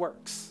first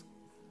works.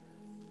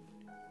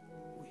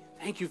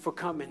 Thank you for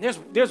coming.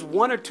 There's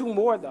one or two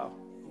more, though.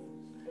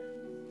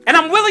 And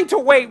I'm willing to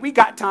wait. We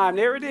got time.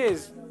 There it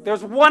is.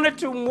 There's one or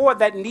two more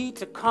that need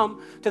to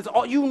come to the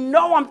altar.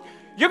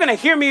 You're going to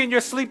hear me in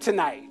your sleep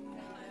tonight.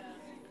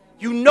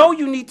 You know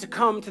you need to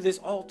come to this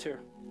altar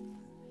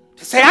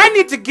to say, I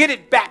need to get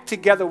it back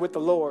together with the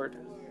Lord.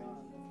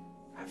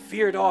 I've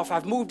veered off.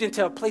 I've moved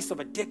into a place of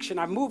addiction.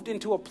 I've moved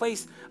into a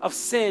place of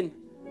sin.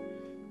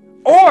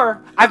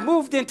 Or I've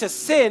moved into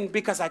sin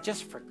because I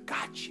just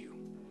forgot you.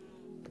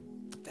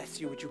 If that's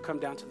you, would you come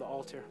down to the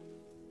altar?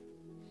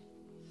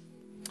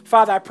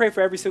 Father, I pray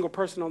for every single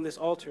person on this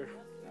altar.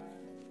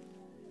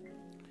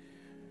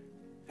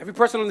 Every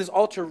person on this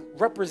altar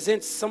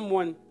represents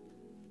someone's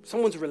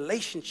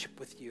relationship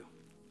with you.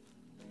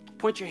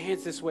 Point your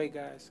hands this way,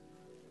 guys.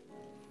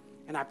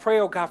 And I pray,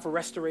 oh God, for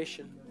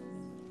restoration.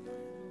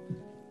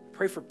 I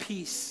pray for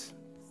peace.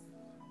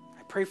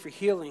 I pray for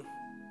healing.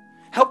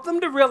 Help them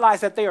to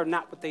realize that they are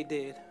not what they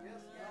did.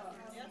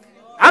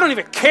 I don't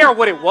even care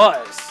what it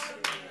was.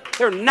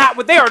 They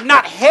are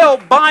not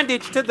held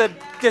bondage to the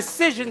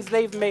decisions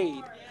they've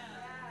made.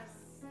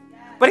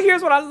 But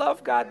here's what I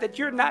love, God, that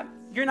you're not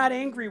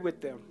angry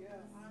with them.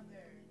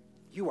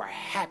 You are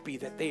happy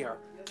that they are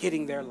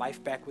getting their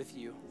life back with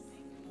you.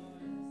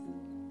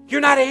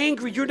 You're not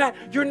angry.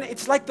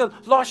 It's like the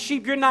lost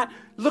sheep. You're not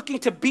looking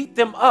to beat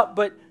them up,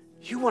 but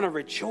you want to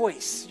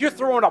rejoice. You're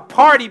throwing a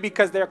party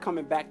because they're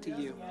coming back to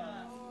you.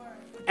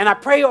 And I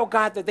pray, oh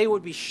God, that they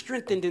would be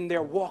strengthened in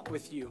their walk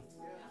with you.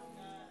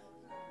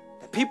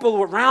 That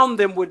people around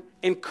them would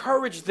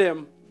encourage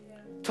them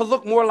to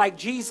look more like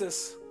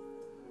Jesus.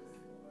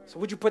 So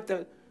would you put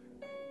the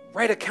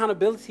right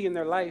accountability in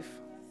their life?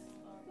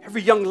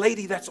 Every young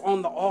lady that's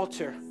on the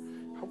altar,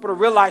 help her to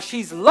realize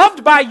she's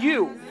loved by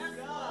you.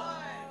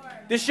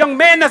 This young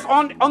man that's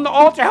on the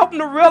altar, help him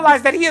to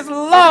realize that he is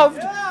loved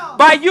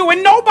by you.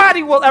 And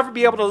nobody will ever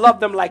be able to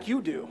love them like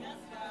you do.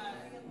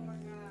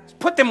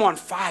 Put them on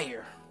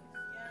fire.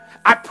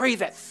 I pray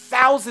that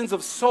thousands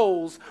of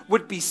souls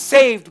would be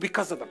saved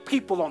because of the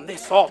people on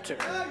this altar.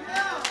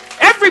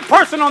 Every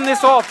person on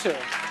this altar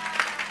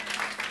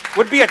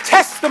would be a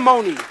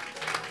testimony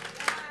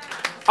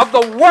of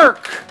the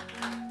work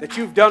that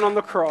you've done on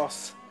the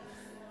cross.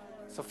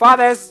 So,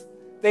 Father, as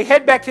they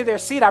head back to their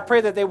seat, I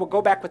pray that they will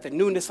go back with the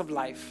newness of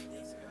life.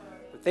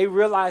 That they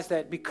realize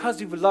that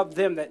because you've loved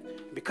them,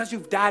 that because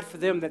you've died for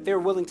them, that they're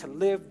willing to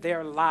live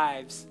their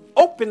lives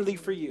openly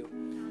for you.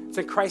 It's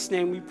in Christ's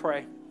name we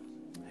pray.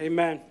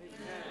 Amen.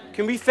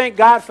 Can we thank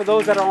God for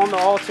those that are on the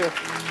altar?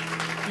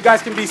 You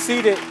guys can be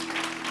seated.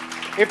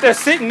 If they're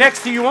sitting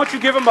next to you, won't you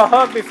give them a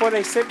hug before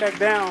they sit back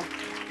down?